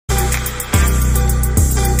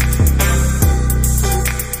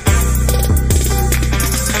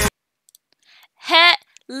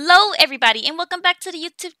everybody, and welcome back to the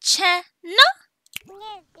YouTube channel.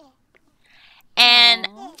 And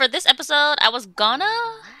for this episode, I was gonna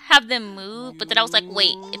have them move, but then I was like,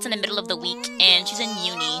 wait, it's in the middle of the week, and she's in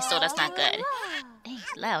uni, so that's not good. Dang,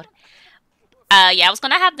 it's loud. Yeah, I was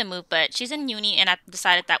gonna have them move, but she's in uni, and I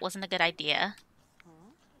decided that wasn't a good idea.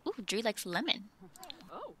 Ooh, Drew likes lemon.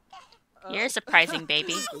 You're a surprising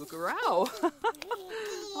baby. Look around.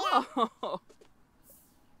 Oh.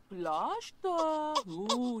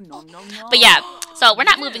 Ooh, no. But yeah, so we're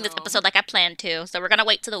not moving this episode like I planned to. So we're gonna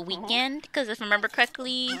wait till the weekend because if I remember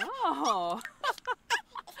correctly, Oh.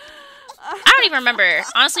 I don't even remember.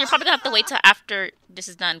 Honestly, you're probably gonna have to wait till after this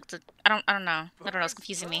is done. 'Cause I don't know. It's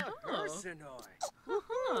confusing me.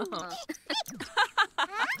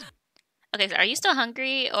 Okay, so are you still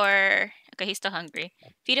hungry or? Okay, he's still hungry.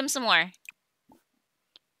 Feed him some more.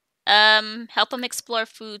 Help him explore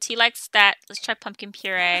foods. He likes that. Let's try pumpkin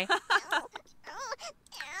puree.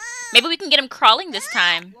 Maybe we can get him crawling this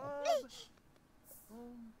time.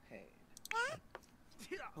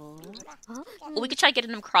 Well, we could try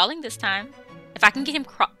getting him crawling this time. If I can get him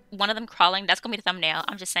one of them crawling, that's gonna be the thumbnail.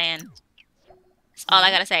 I'm just saying. That's all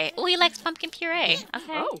I gotta say. Oh, he likes pumpkin puree.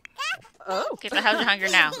 Okay. Oh. Okay, so how's your hunger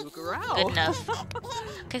now? Look around. Good enough.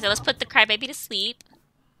 Okay, so let's put the crybaby to sleep.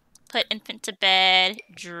 Put infant to bed.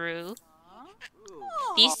 Drew.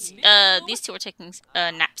 These two are taking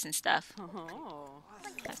naps and stuff.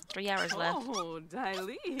 Got 3 hours left. Oh,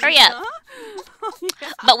 Hurry up!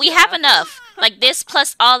 But we have enough. Like this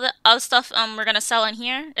plus all the other stuff we're gonna sell in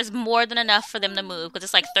here is more than enough for them to move because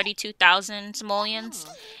it's like 32,000 simoleons,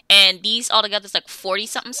 and these all together is like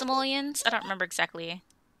 40-something simoleons. I don't remember exactly,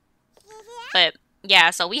 but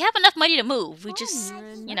yeah. So we have enough money to move. We just,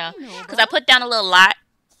 because I put down a little lot.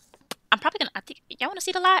 I'm probably gonna. I think y'all want to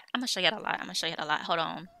see the lot. I'm gonna show you the lot. Hold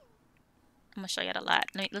on. I'm gonna show you the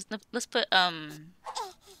lot. Let's put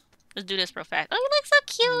let's do this real fast. Oh, you look so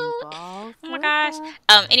cute. Oh my gosh.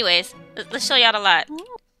 Anyways, let's show y'all the lot.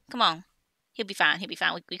 Come on. He'll be fine.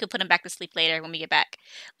 We could put him back to sleep later when we get back.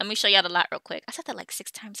 Let me show y'all the lot real quick. I said that like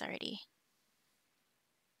 6 times already.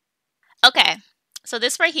 Okay. So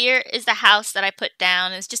this right here is the house that I put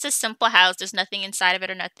down. It's just a simple house. There's nothing inside of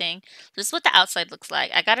it or nothing. This is what the outside looks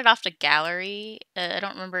like. I got it off the gallery. I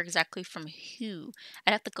don't remember exactly from who.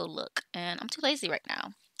 I'd have to go look. And I'm too lazy right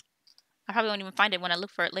now. I probably won't even find it when I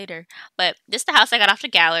look for it later. But this is the house I got off the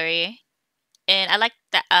gallery. And I like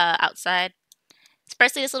the outside.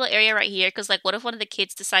 Especially this little area right here. Because like, what if one of the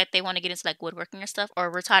kids decide they want to get into like woodworking or stuff?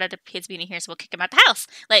 Or we're tired of the kids being in here, so we'll kick them out the house.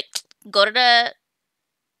 Like, go to the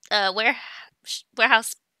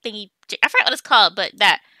warehouse thingy. I forgot what it's called, but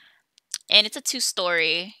that. And it's a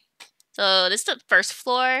 2-story. So this is the first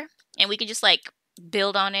floor, and we can just like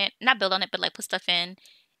build on it. Not build on it, but like put stuff in.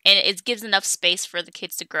 And it gives enough space for the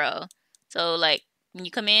kids to grow. So like when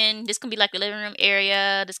you come in, this can be like the living room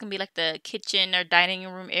area. This can be like the kitchen or dining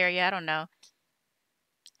room area. I don't know.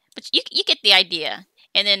 But you get the idea.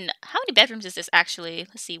 And then how many bedrooms is this actually?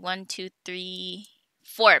 Let's see. 1, 2, 3,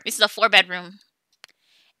 4. This is a 4-bedroom.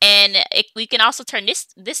 And we can also turn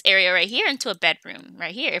this area right here into a bedroom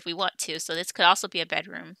right here if we want to. So this could also be a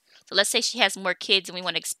bedroom. So let's say she has more kids and we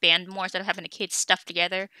want to expand more instead of having the kids stuffed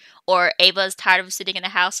together. Or Ava's tired of sitting in the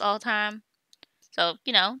house all the time. So,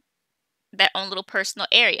 that own little personal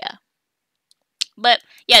area. But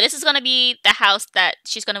yeah, this is going to be the house that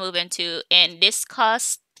she's going to move into. And this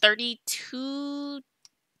costs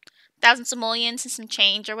 32,000 simoleons and some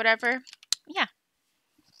change or whatever. Yeah.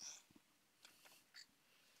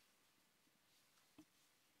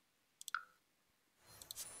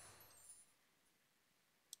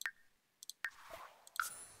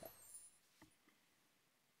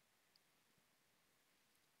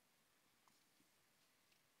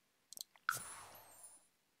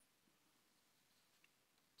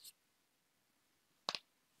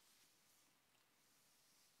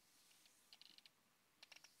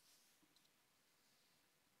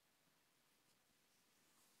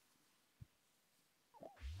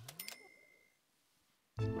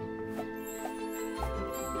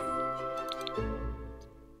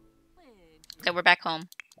 Okay, we're back home.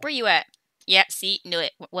 Where you at? Yeah, see, knew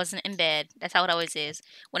it. Wasn't in bed. That's how it always is.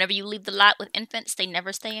 Whenever you leave the lot with infants, they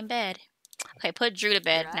never stay in bed. Okay, put Drew to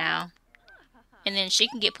bed now. And then she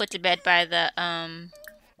can get put to bed by the,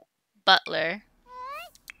 butler.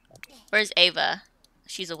 Where's Ava?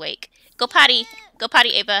 She's awake. Go potty! Go potty,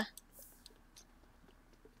 Ava!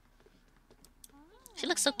 She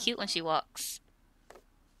looks so cute when she walks.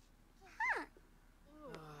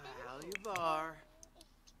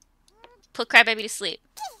 Put Crybaby to sleep.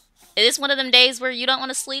 Is this one of them days where you don't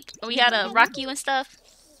want to sleep? Or we had to rock you and stuff?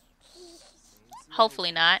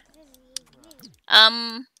 Hopefully not.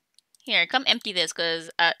 Here, come empty this, because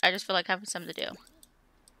I just feel like having something to do.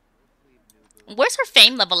 Where's her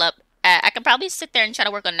fame level up at? I could probably sit there and try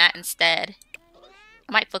to work on that instead.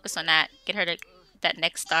 I might focus on that. Get her to that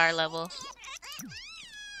next star level.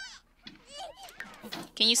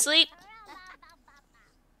 Can you sleep?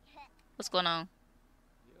 What's going on?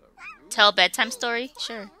 Tell a bedtime story?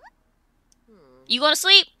 Sure. You going to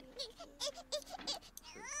sleep?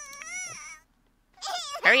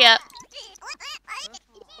 Hurry up.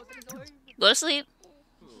 Go to sleep.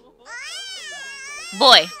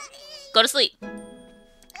 Boy, go to sleep.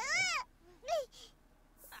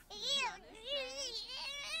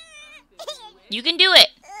 You can do it.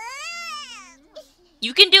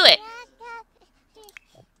 You can do it.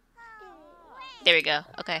 There we go.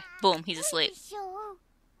 Okay. Boom. He's asleep.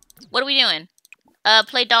 What are we doing?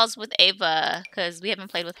 Play dolls with Ava, because we haven't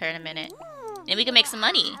played with her in a minute. And we can make some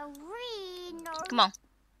money. Come on.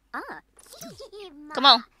 Come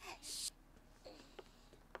on.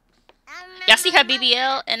 Y'all see her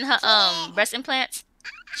BBL and her breast implants?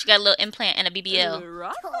 She got a little implant and a BBL.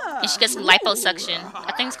 And she got some liposuction.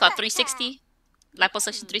 I think it's called 360.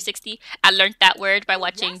 Liposuction 360. I learned that word by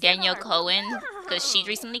watching Danielle Cohen, because she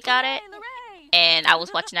recently got it. And I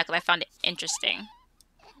was watching that because I found it interesting.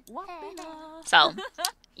 So,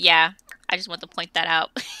 yeah. I just want to point that out.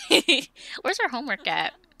 Where's her homework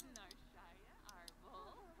at?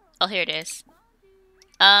 Oh, here it is.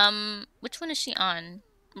 Which one is she on?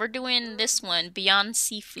 We're doing this one, Beyond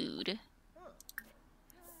Seafood.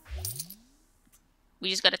 We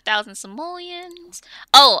just got 1,000 simoleons.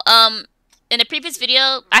 Oh, in the previous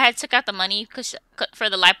video, I had took out the money for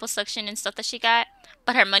the liposuction and stuff that she got,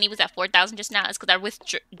 but her money was at 4,000 just now. It's because I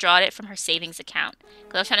withdraw it from her savings account.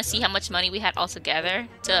 Because I was trying to see how much money we had all together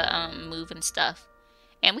to move and stuff.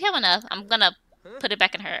 And we have enough. I'm gonna put it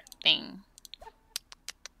back in her thing.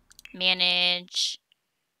 Manage.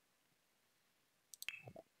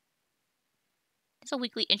 It's a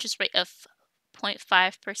weekly interest rate of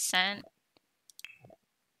 0.5%.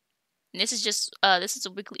 And this is just this is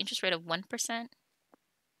a weekly interest rate of 1%.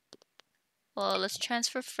 Well, let's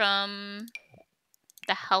transfer from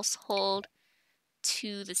the household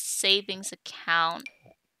to the savings account.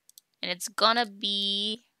 And it's gonna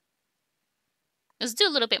be, let's do a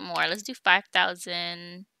little bit more. Let's do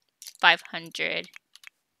 5,500.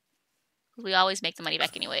 We always make the money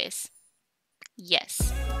back anyways.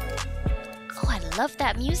 Yes. Oh, I love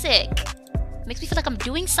that music. It makes me feel like I'm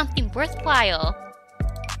doing something worthwhile.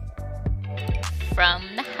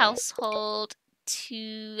 From the household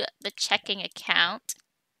to the checking account.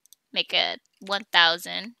 Make it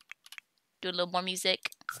 1,000. Do a little more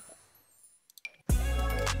music.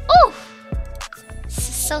 Ooh! This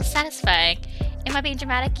is so satisfying. Am I being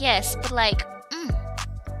dramatic? Yes, but like,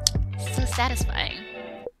 so satisfying.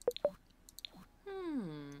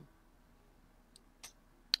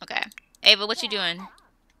 Okay. Ava, what you doing?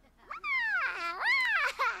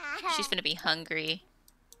 She's gonna be hungry.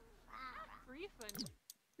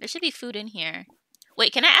 There should be food in here.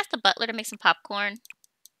 Wait, can I ask the butler to make some popcorn?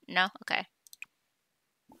 No? Okay.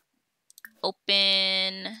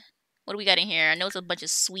 Open. What do we got in here? I know it's a bunch of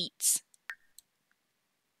sweets.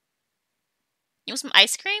 You want some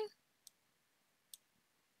ice cream?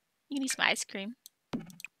 You need some ice cream.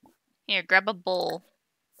 Here, grab a bowl.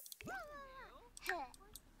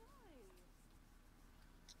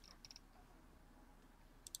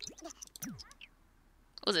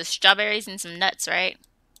 What was it? Strawberries and some nuts, right?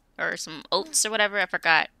 Or some oats or whatever, I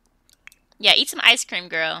forgot. Yeah, eat some ice cream,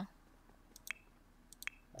 girl.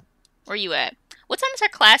 Where you at? What time does our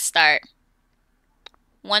class start?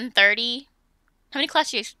 1:30? How many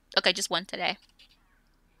classes? Okay, just one today.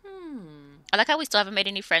 I like how we still haven't made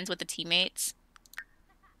any friends with the teammates.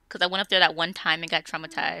 Because I went up there that one time and got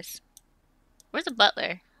traumatized. Where's the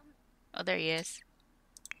butler? Oh, there he is.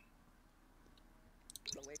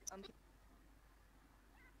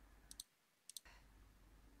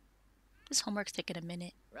 This homework's taking a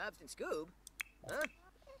minute.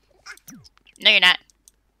 No, you're not.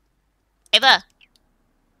 Ava!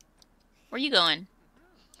 Where you going?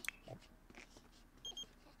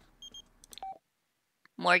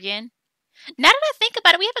 Morgan? Now that I think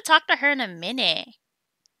about it, we haven't talked to her in a minute.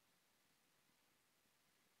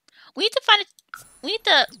 We need to find we need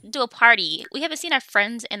to do a party. We haven't seen our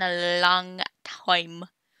friends in a long time.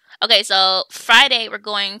 Okay, so Friday we're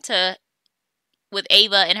going to with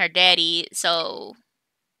Ava and her daddy, so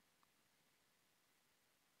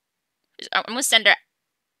I'm gonna send her.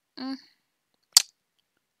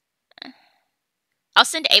 I'll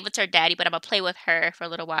send Ava to her daddy, but I'm gonna play with her for a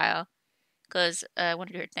little while because I want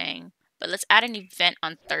to do her thing. But let's add an event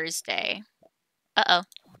on Thursday. Uh-oh.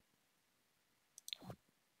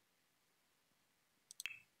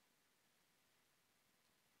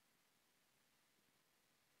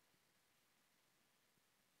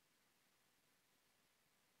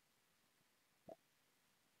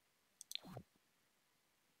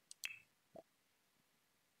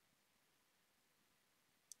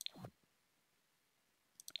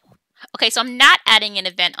 Okay, so I'm not adding an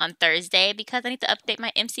event on Thursday because I need to update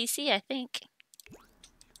my MCC, I think.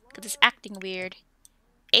 Because it's acting weird.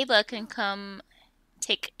 Ava can come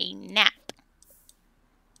take a nap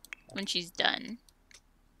when she's done.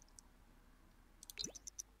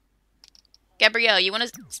 Gabrielle, you wanna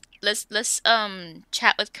let's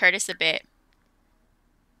chat with Curtis a bit.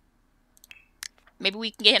 Maybe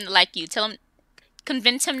we can get him to like you. Tell him,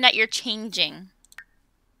 convince him that you're changing.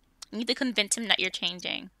 You need to convince him that you're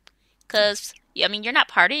changing. Cause yeah, I mean you're not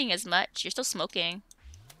partying as much. You're still smoking.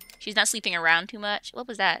 She's not sleeping around too much. What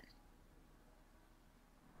was that?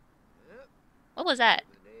 What was that?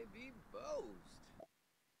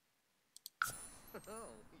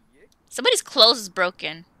 Somebody's clothes is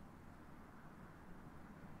broken.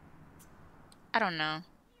 I don't know.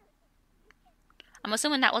 I'm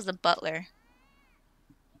assuming that was the butler.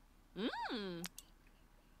 Mmm.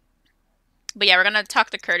 But yeah, we're gonna talk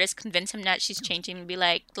to Curtis, convince him that she's changing, and be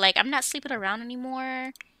like I'm not sleeping around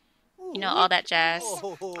anymore. You know, all that jazz.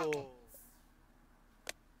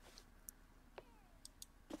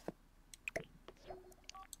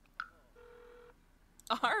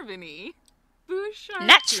 Arvany. Bouchard.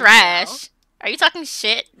 Not trash. Are you talking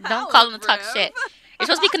shit? Don't call him to talk shit. You're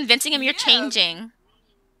supposed to be convincing him you're changing.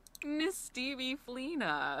 Nistivi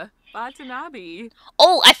Flina. Batanabi.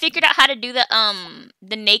 Oh, I figured out how to do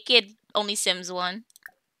the naked only Sims one.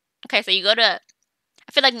 Okay, so you go to,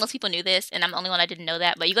 I feel like most people knew this, and I'm the only one I didn't know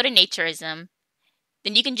that, but you go to Naturism.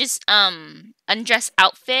 Then you can just undress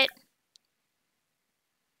outfit.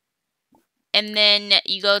 And then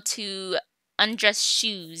you go to undress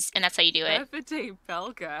shoes, and that's how you do it. Efite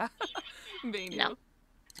Pelka. No. Okay,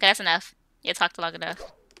 that's enough. You talked long enough.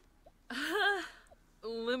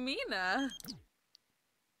 Lamina.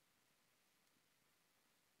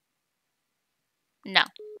 No.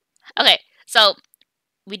 Okay, so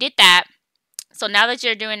we did that. So now that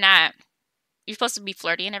you're doing that, you're supposed to be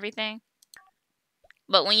flirty and everything.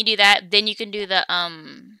 But when you do that, then you can do the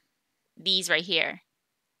these right here.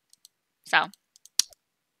 So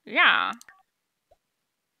yeah.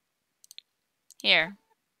 Here.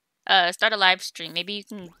 Start a live stream. Maybe you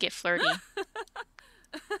can get flirty.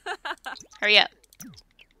 Hurry up.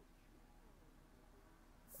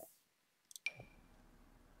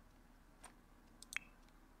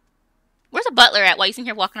 Where's the butler at while you sitting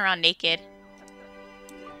here walking around naked?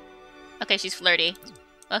 Okay, she's flirty.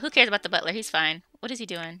 Well, who cares about the butler? He's fine. What is he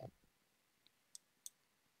doing?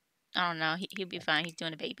 I don't know. He'll be fine. He's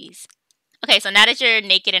doing the babies. Okay, so now that you're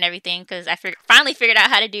naked and everything, because I finally figured out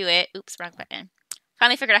how to do it. Oops, wrong button.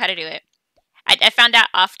 Finally figured out how to do it. I found out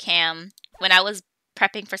off cam when I was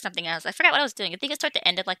prepping for something else. I forgot what I was doing. I think it's toward the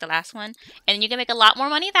end of like the last one. And you can make a lot more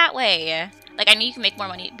money that way. Like, I knew you can make more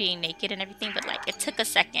money being naked and everything, but like, it took a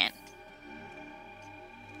second.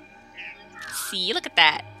 See, look at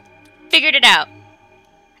that. Figured it out.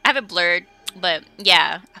 I have it blurred, but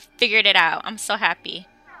yeah, I figured it out. I'm so happy.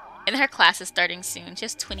 And her class is starting soon.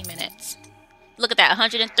 Just 20 minutes. Look at that,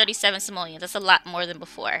 137 simoleons. That's a lot more than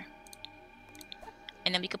before.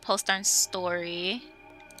 And then we could post on story.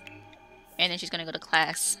 And then she's gonna go to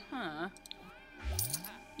class. Huh.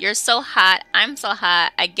 You're so hot. I'm so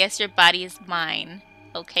hot. I guess your body is mine.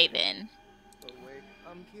 Okay then.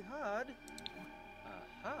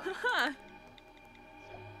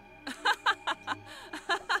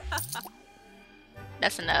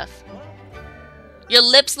 That's enough. Your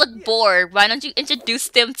lips look bored. Why don't you introduce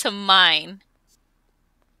them to mine?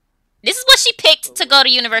 This is what she picked to go to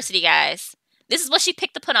university, guys. This is what she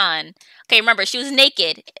picked to put on. Okay, remember, she was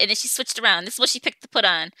naked, and then she switched around. This is what she picked to put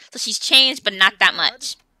on. So she's changed, but not that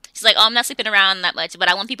much. She's like, oh, I'm not sleeping around that much, but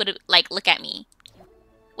I want people to, like, look at me.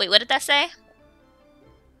 Wait, what did that say?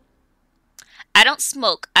 I don't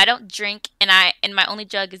smoke, I don't drink, and my only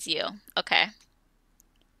drug is you. Okay.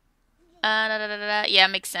 Yeah,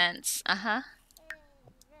 makes sense. Uh-huh.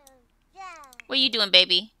 What are you doing,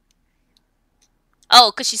 baby?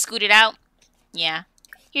 Oh, because she scooted out? Yeah.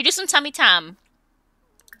 Here, do some tummy time.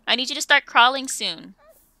 I need you to start crawling soon.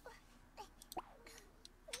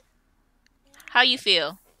 How you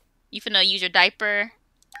feel? You finna use your diaper?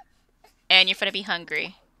 And you're finna be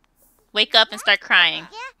hungry. Wake up and start crying.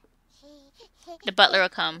 The butler will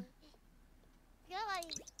come.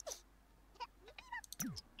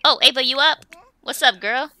 Oh, Ava, you up? What's up,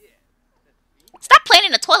 girl? Stop playing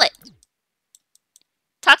in the toilet.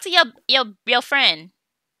 Talk to your friend.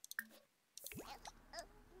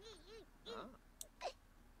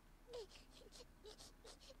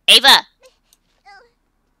 Ava.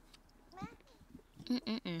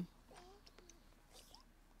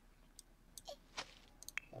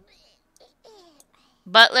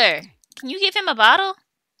 Butler, can you give him a bottle?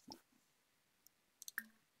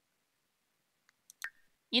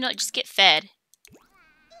 You know what? Just get fed.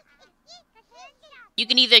 You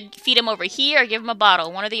can either feed him over here or give him a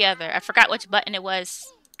bottle. One or the other. I forgot which button it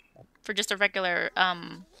was for just a regular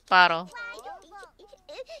bottle.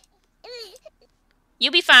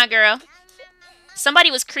 You'll be fine, girl. Somebody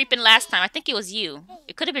was creeping last time. I think it was you.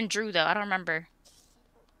 It could have been Drew, though. I don't remember.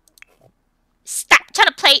 Stop trying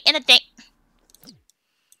to play in a thing.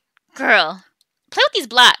 Girl. Play with these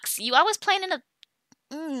blocks. You always playing in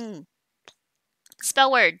a...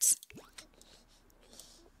 Spell words.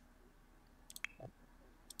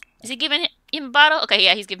 Is he giving him a bottle? Okay,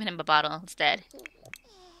 yeah, he's giving him a bottle instead.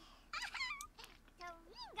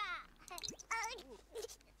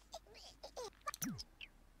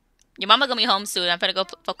 Your mama gonna be home soon. I'm gonna go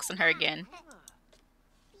focus on her again.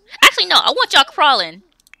 Actually, no. I want y'all crawling.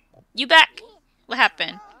 You back? What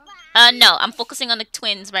happened? No. I'm focusing on the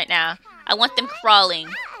twins right now. I want them crawling.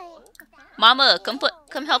 Mama, come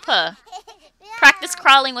help her. Practice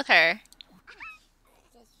crawling with her.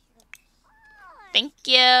 Thank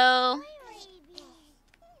you. I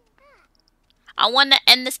want to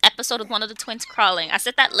end this episode with one of the twins crawling. I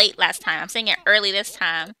said that late last time. I'm saying it early this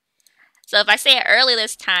time. So if I say it early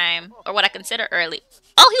this time, or what I consider early...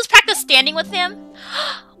 Oh, he was practicing standing with him?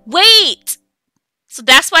 Wait! So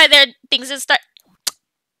that's why there things that start...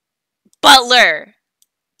 Butler!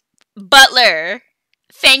 Butler!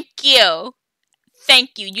 Thank you!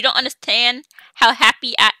 Thank you. You don't understand how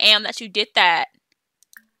happy I am that you did that.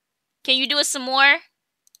 Can you do it some more?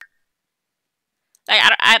 Like,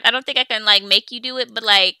 I don't think I can, like, make you do it, but,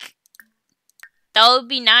 like... That would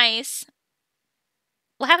be nice.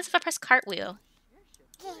 What happens if I press cartwheel?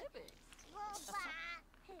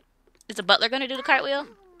 Is the butler gonna do the cartwheel?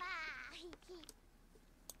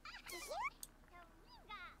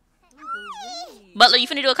 Butler, you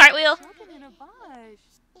finna do a cartwheel?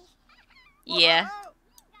 Yeah.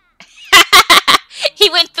 He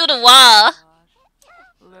went through the wall.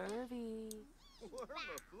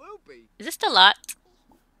 Is this still locked?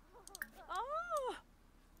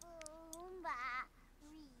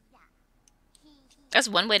 That's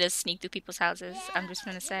one way to sneak through people's houses, I'm just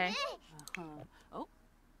gonna say.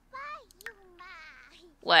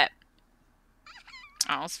 What?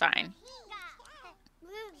 Oh, it's fine.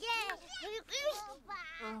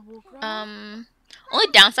 Only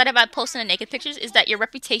downside about posting the naked pictures is that your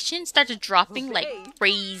reputation starts dropping like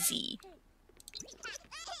crazy.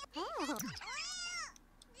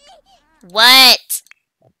 What?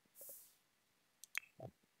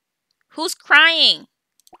 Who's crying?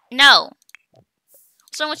 No.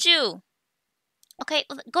 What's wrong with you? Okay,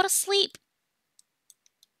 go to sleep.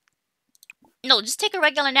 No, just take a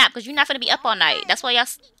regular nap because you're not going to be up all night. That's why y'all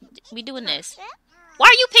be doing this. Why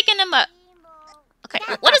are you picking them up? Okay,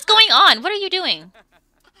 what is going on? What are you doing?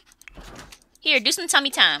 Here, do some tummy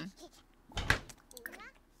time.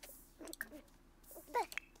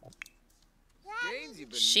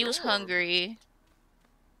 She was hungry.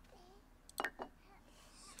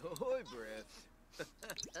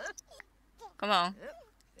 Come on.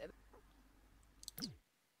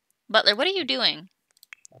 Butler, what are you doing?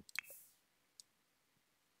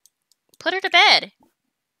 Put her to bed.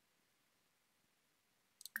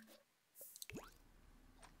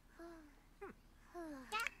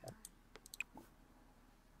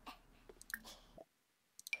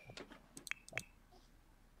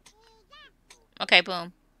 Okay,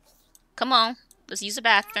 boom. Come on. Let's use the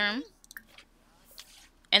bathroom.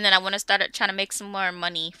 And then I want to start trying to make some more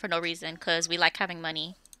money for no reason. Because we like having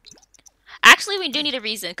money. Actually, we do need a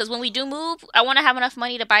reason. Because when we do move, I want to have enough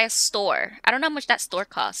money to buy a store. I don't know how much that store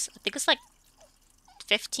costs. I think it's like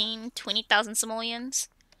 15, 20,000 simoleons.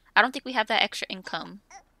 I don't think we have that extra income.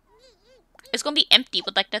 It's going to be empty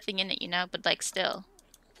with like nothing in it, you know? But like still.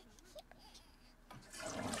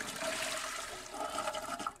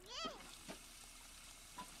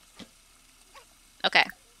 Okay.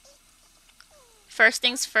 First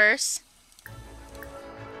things first.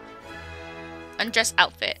 Undress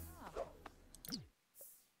outfit.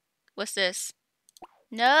 What's this?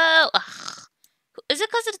 No! Ugh. Is it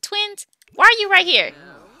because of the twins? Why are you right here?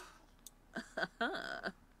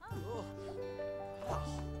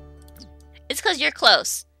 It's because you're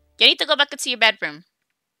close. You need to go back into your bedroom.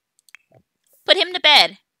 Put him to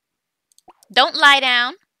bed. Don't lie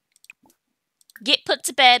down. Get put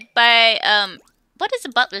to bed by, what is the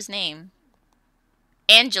butler's name?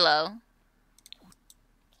 Angelo.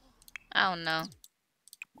 I don't know.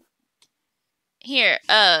 Here,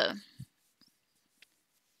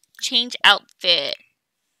 change outfit.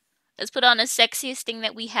 Let's put on the sexiest thing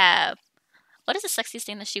that we have. What is the sexiest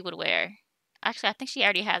thing that she would wear? Actually, I think she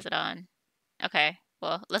already has it on. Okay,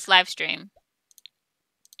 well, let's live stream.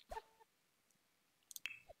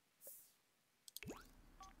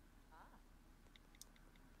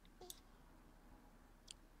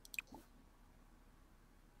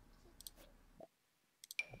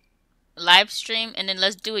 live stream, and then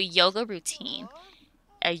let's do a yoga routine.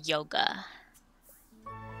 A yoga.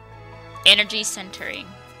 Energy centering.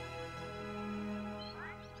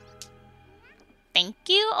 Thank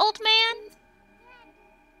you, old man.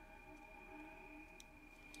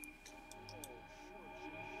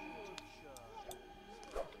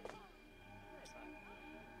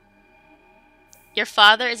 Your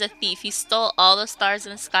father is a thief. He stole all the stars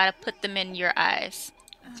in the sky to put them in your eyes.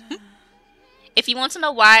 If you want to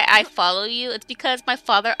know why I follow you, it's because my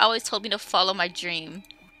father always told me to follow my dream.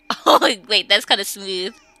 Oh, wait, that's kind of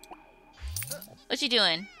smooth. What you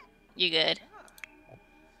doing? You good.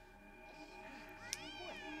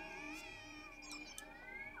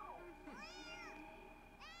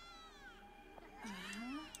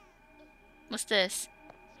 What's this?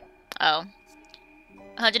 Oh.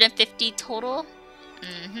 150 total?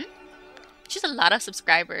 Mm-hmm. She's a lot of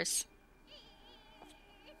subscribers.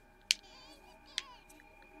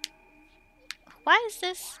 Why is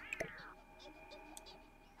this?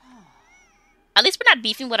 At least we're not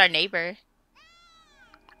beefing with our neighbor.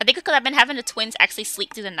 I think it's because I've been having the twins actually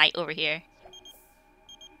sleep through the night over here.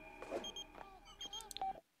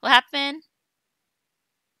 What happened?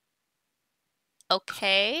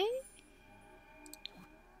 Okay.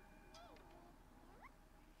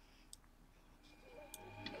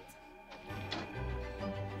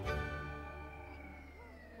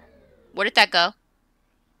 Where did that go?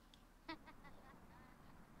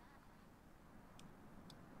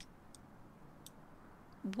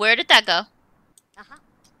 Where did that go?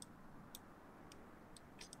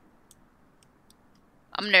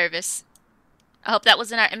 I'm nervous. I hope that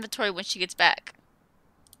was in our inventory when she gets back.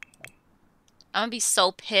 I'm gonna be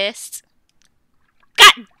so pissed.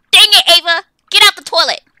 God dang it, Ava! Get out the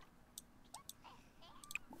toilet!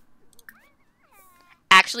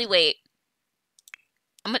 Actually, wait.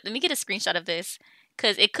 Let me get a screenshot of this.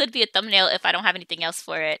 Because it could be a thumbnail if I don't have anything else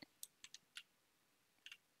for it.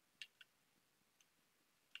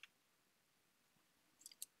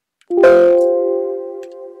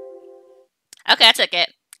 Okay, I took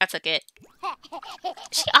it. I took it.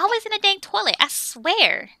 She always in a dang toilet, I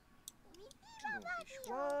swear.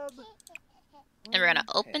 And we're gonna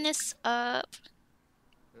open this up.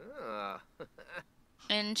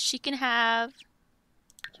 And she can have...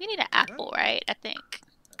 You need an apple, right? I think.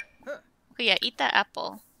 Okay, yeah, eat that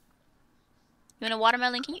apple. You want a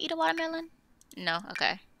watermelon? Can you eat a watermelon? No?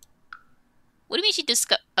 Okay. What do you mean she just...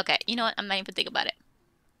 Okay, you know what? I'm not even thinking about it.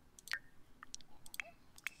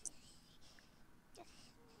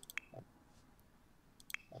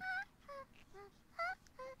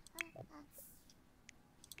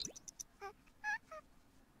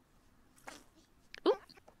 Ooh.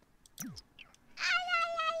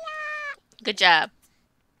 Good job.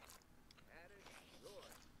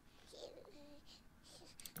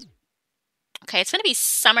 Okay, it's gonna be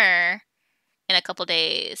summer in a couple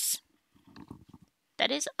days. That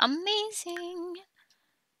is amazing.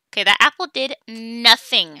 Okay, that apple did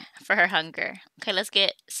nothing for her hunger. Okay, let's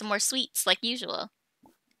get some more sweets like usual.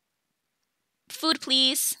 Food,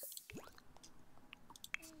 please.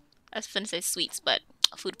 I was gonna say sweets, but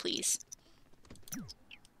food, please. You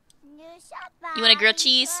want a grilled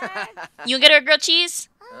cheese? You wanna get her a grilled cheese?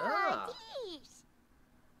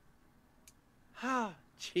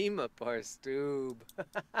 Chima Parstoob.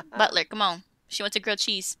 Butler, come on. She wants a grilled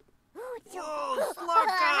cheese. Whoa,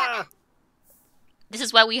 Slurka! This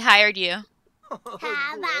is why we hired you. Oh,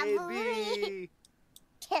 baby.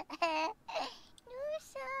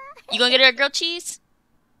 You gonna get her a grilled cheese?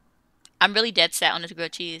 I'm really dead set on this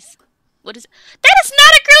grilled cheese. What is... That is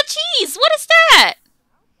not a grilled cheese! What is that?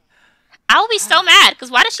 I will be so mad,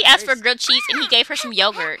 because why did she ask for a grilled cheese and he gave her some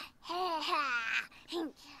yogurt?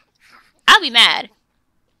 I'll be mad.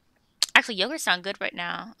 Actually, yogurt sound good right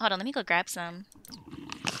now. Hold on, let me go grab some.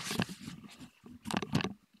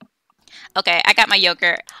 Okay, I got my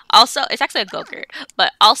yogurt. Also, it's actually a go-gurt.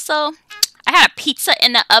 But also, I had a pizza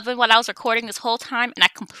in the oven while I was recording this whole time, and I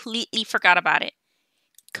completely forgot about it.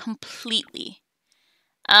 Completely.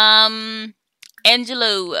 Angelo,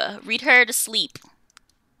 read her to sleep.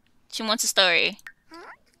 She wants a story.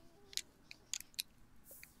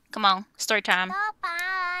 Come on, story time.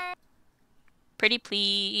 Pretty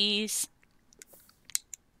please.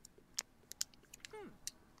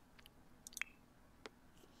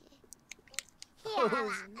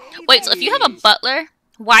 Wait, so if you have a butler,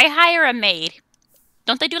 why hire a maid?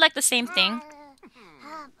 Don't they do like the same thing?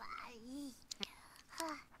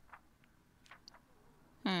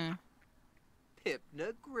 Pipna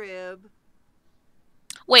Grib.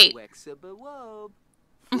 Wait,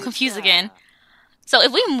 I'm confused again. So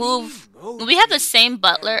if we move, will we have the same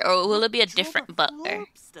butler or will it be a different butler?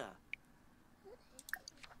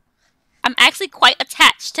 actually quite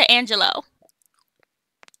attached to Angelo.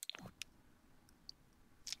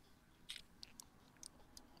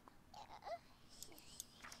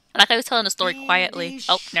 Like I was telling the story quietly.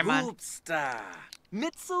 Oh, never mind.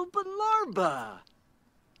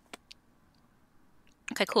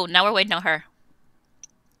 Okay, cool. Now we're waiting on her.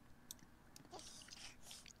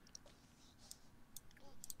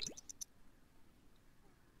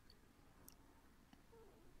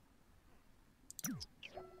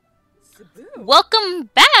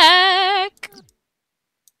 Welcome back!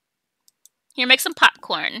 Here, make some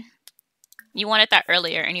popcorn. You wanted that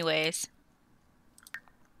earlier anyways.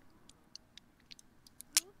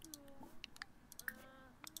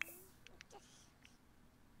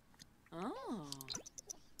 Oh.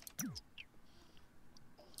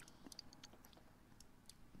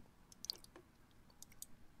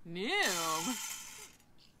 Noom.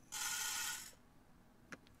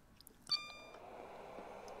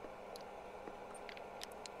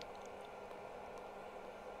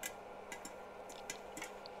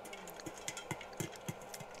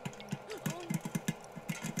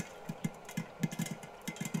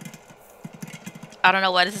 I don't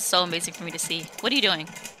know why this is so amazing for me to see. What are you doing?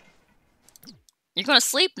 You're gonna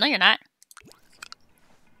sleep? No, you're not.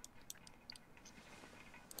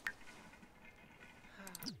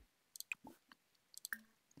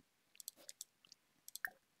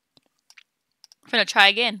 I'm gonna try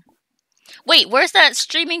again. Wait, where's that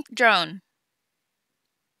streaming drone?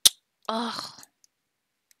 Ugh.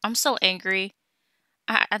 I'm so angry.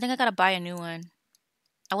 I think I gotta buy a new one.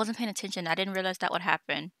 I wasn't paying attention. I didn't realize that would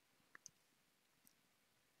happen.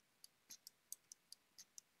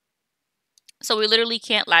 So we literally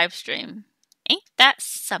can't live stream. Ain't that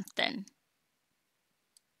something?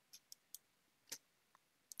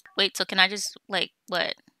 Wait, so can I just, like,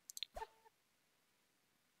 what?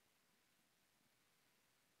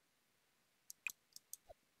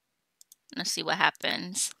 Let's see what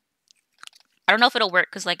happens. I don't know if it'll work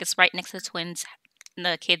because, like, it's right next to the twins in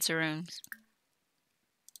the kids' rooms.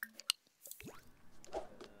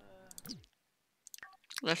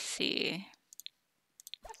 Let's see.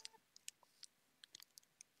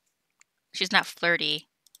 She's not flirty.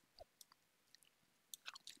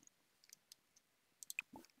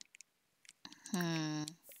 I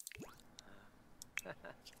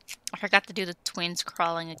forgot to do the twins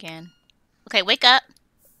crawling again. Okay, wake up.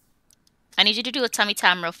 I need you to do a tummy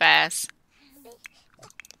time real fast.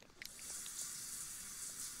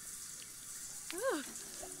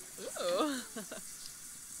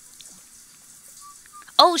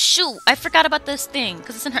 Oh shoot, I forgot about this thing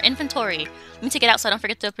because it's in her inventory. Let me take it out so I don't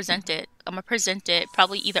forget to present it. I'm gonna present it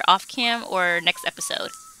probably either off cam or next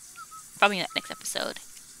episode. Probably next episode.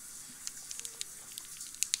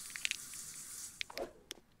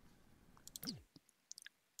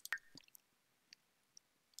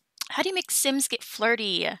 How do you make Sims get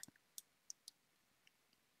flirty? I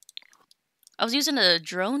was using a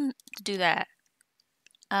drone to do that.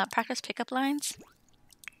 Practice pickup lines.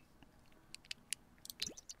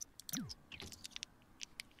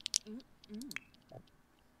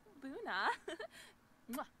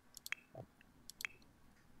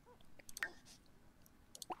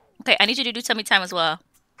 Okay, I need you to do tummy time as well.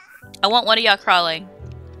 I want one of y'all crawling.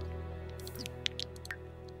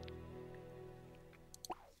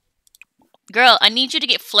 Girl, I need you to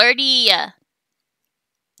get flirty.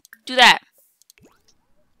 Do that.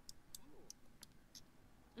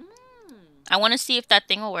 I want to see if that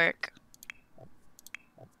thing will work.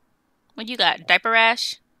 What you got? Diaper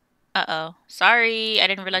rash? Uh-oh. Sorry, I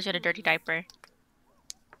didn't realize you had a dirty diaper.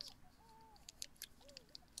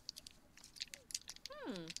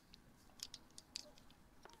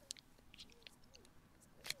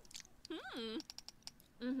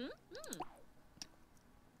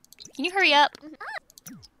 Can you hurry up?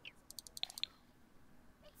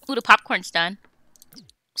 Ooh, the popcorn's done.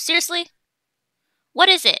 Seriously? What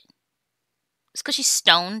is it? It's because she's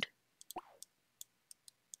stoned.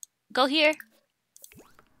 Go here.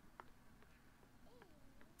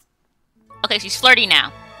 Okay, she's flirty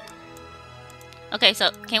now. Okay, so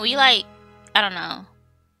can we, like, I don't know.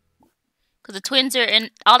 Because the twins are in,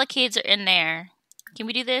 all the kids are in there. Can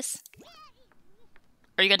we do this?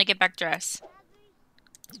 Or are you going to get back dressed?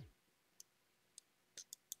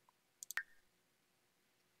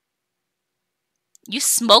 You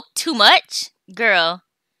smoke too much? Girl.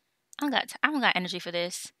 I don't got energy for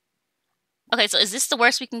this. Okay, so is this the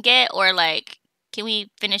worst we can get? Or, like, can we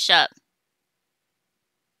finish up?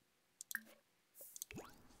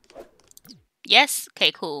 Yes?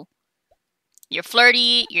 Okay, cool. You're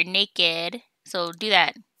flirty. You're naked. So do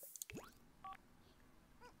that.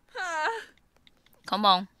 Come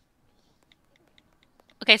on.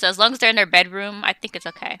 Okay, so as long as they're in their bedroom, I think it's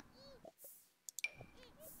okay.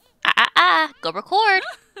 Go record.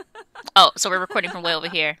 Oh, so we're recording from way over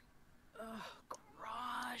here.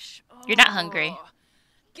 Gosh. You're not hungry.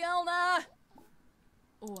 Gelna.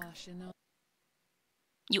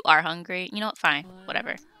 You are hungry. You know what? Fine.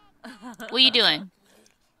 Whatever. What are you doing?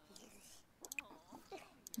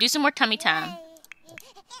 Do some more tummy time.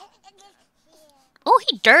 Oh,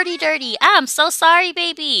 he dirty. I'm so sorry,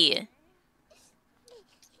 baby.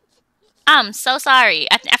 I'm so sorry.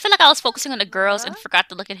 I feel like I was focusing on the girls and forgot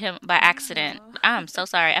to look at him by accident. I'm so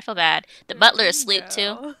sorry. I feel bad. The butler is asleep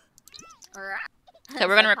too. Okay,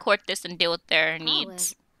 we're gonna record this and deal with their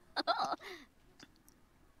needs.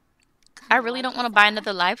 I really don't want to buy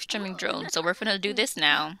another live streaming drone, so we're gonna do this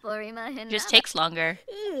now. It just takes longer.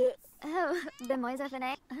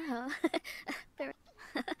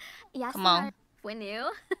 Come on.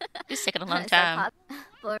 It's taking a long time.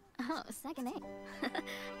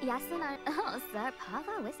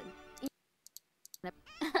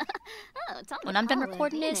 When I'm done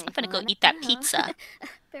recording this, I'm gonna go eat that pizza.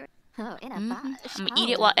 I'm gonna eat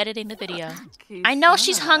it while editing the video. I know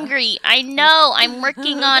she's hungry. I know. I'm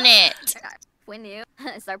working on it. When you.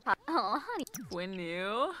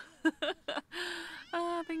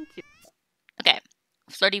 Thank you. Okay.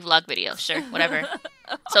 Flirty vlog video. Sure. Whatever.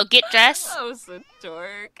 So get dressed. Oh, so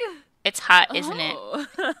dork. It's hot, isn't it?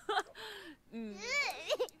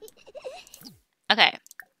 Okay.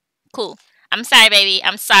 Cool. I'm sorry, baby.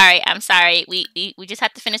 I'm sorry. We just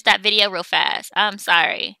have to finish that video real fast. I'm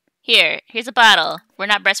sorry. Here's a bottle. We're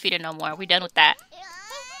not breastfeeding no more. We're done with that.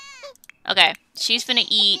 Okay. She's finna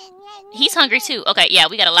eat. He's hungry too. Okay, yeah,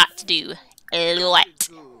 we got a lot to do. A lot.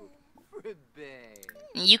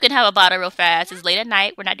 You can have a bottle real fast. It's late at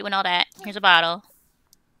night. We're not doing all that. Here's a bottle.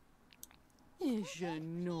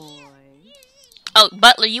 Oh,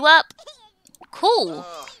 Butler, you up? Cool.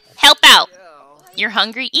 Help out. You're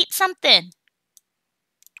hungry? Eat something.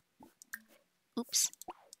 Oops.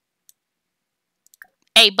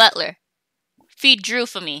 Hey, Butler. Feed Drew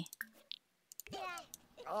for me.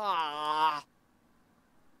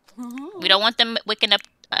 We don't want them waking up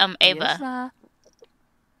Ava.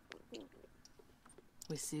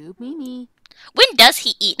 When does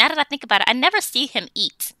he eat? Now that I think about it, I never see him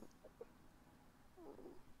eat.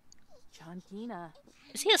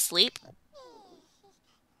 Is he asleep?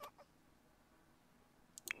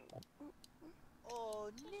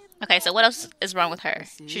 Okay, so what else is wrong with her?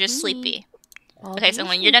 She's just sleepy. Okay, so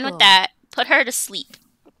when you're done with that, put her to sleep.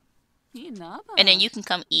 And then you can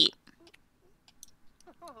come eat.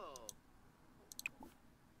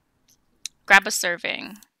 Grab a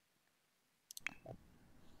serving.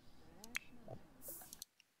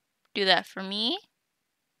 Do that for me.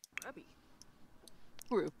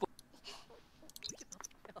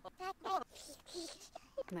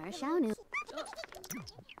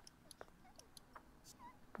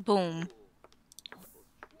 Boom.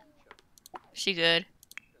 She good.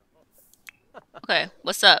 Okay,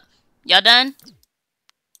 what's up? Y'all done?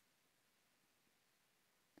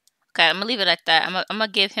 Okay, I'm gonna leave it at that. I'm gonna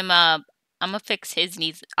give him a. I'm gonna fix his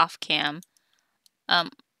needs off cam. When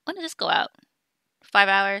did this go out? 5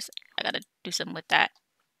 hours? I gotta do something with that.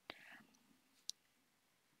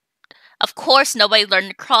 Of course, nobody learned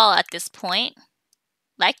to crawl at this point.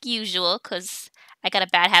 Like usual, because I got a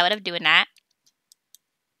bad habit of doing that.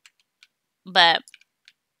 But,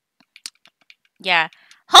 yeah.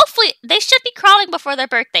 Hopefully, they should be crawling before their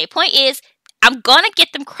birthday. Point is, I'm gonna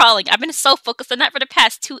get them crawling. I've been so focused on that for the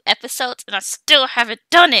past 2 episodes, and I still haven't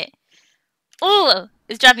done it. Ooh,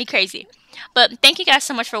 it's driving me crazy. But thank you guys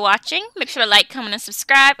so much for watching. Make sure to like, comment, and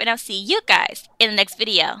subscribe, and I'll see you guys in the next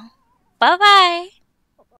video. Bye-bye.